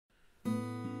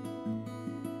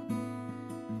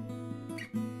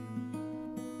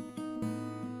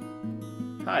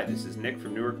Hi, this is Nick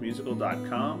from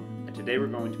NewarkMusical.com, and today we're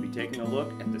going to be taking a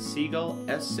look at the Seagull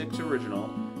S6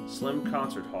 Original Slim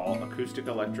Concert Hall Acoustic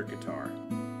Electric Guitar.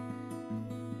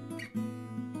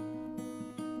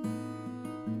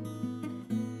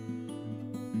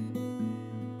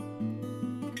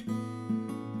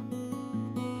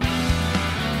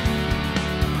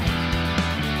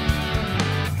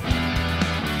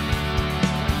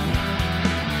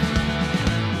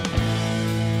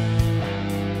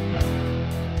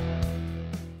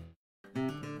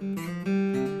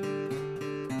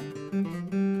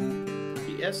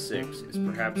 The S6 is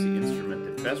perhaps the instrument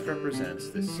that best represents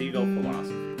the Seagull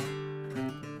philosophy.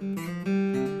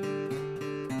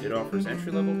 It offers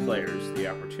entry-level players the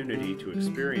opportunity to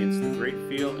experience the great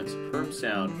feel and superb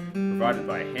sound provided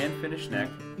by a hand-finished neck,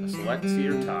 a select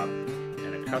cedar top,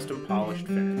 and a custom polished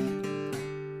finish.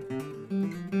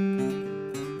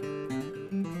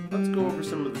 Let's go over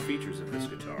some of the features of this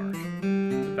guitar.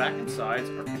 The back and sides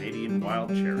are Canadian Wild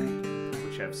Cherry,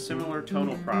 which have similar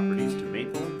tonal properties to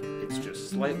maple. It's just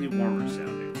slightly warmer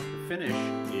sounding. The finish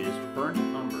is burnt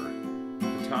umber.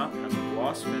 The top has a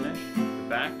gloss finish. The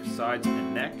back, sides,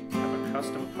 and neck have a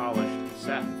custom polished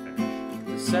satin finish.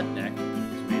 The set neck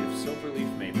is made of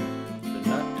silverleaf maple. The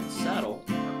nut and saddle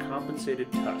are compensated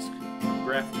tusk from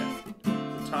Grafton.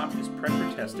 The top is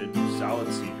pressure tested solid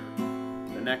cedar.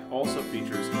 The neck also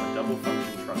features a double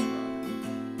function truss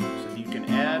rod, so that you can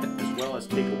add as well as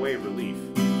take away relief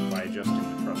by adjusting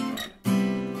the truss rod.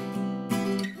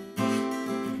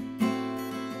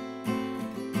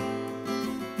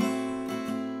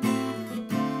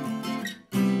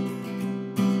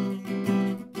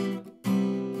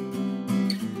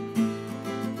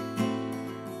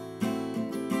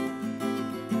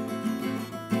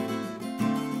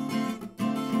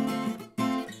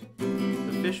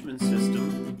 Fishman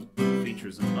system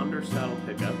features an undersaddle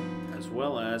pickup as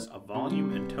well as a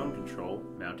volume and tone control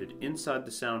mounted inside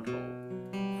the sound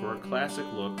hole for a classic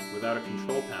look without a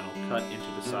control panel cut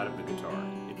into the side of the guitar.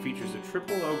 It features a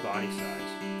triple O body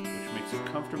size, which makes it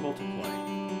comfortable to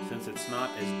play. Since it's not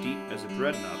as deep as a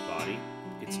dreadnought body,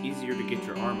 it's easier to get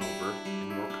your arm over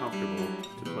and more comfortable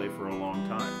to play for a long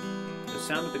time. The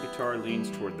sound of the guitar leans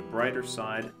toward the brighter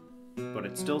side, but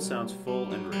it still sounds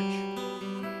full and rich.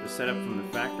 The setup from the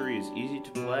factory is easy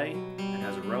to play and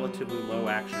has a relatively low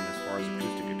action as far as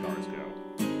acoustic guitars go.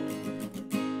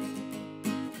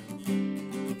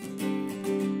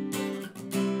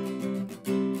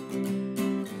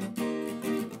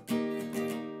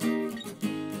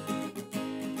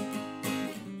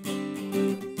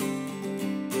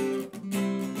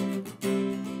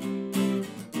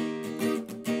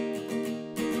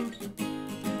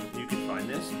 You can find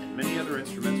this and many other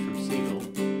instruments from Seagull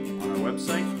on our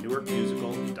website,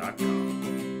 NewarkMusical.com.